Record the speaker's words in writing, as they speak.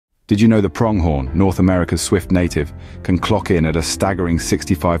Did you know the pronghorn, North America's swift native, can clock in at a staggering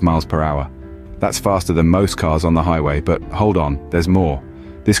 65 miles per hour? That's faster than most cars on the highway, but hold on, there's more.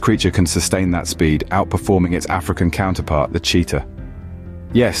 This creature can sustain that speed, outperforming its African counterpart, the cheetah.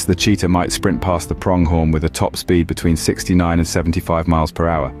 Yes, the cheetah might sprint past the pronghorn with a top speed between 69 and 75 miles per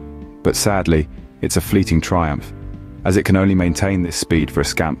hour. But sadly, it's a fleeting triumph, as it can only maintain this speed for a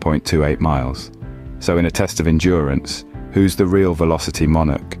scant 0.28 miles. So in a test of endurance, who's the real velocity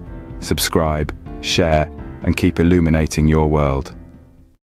monarch? Subscribe, share, and keep illuminating your world.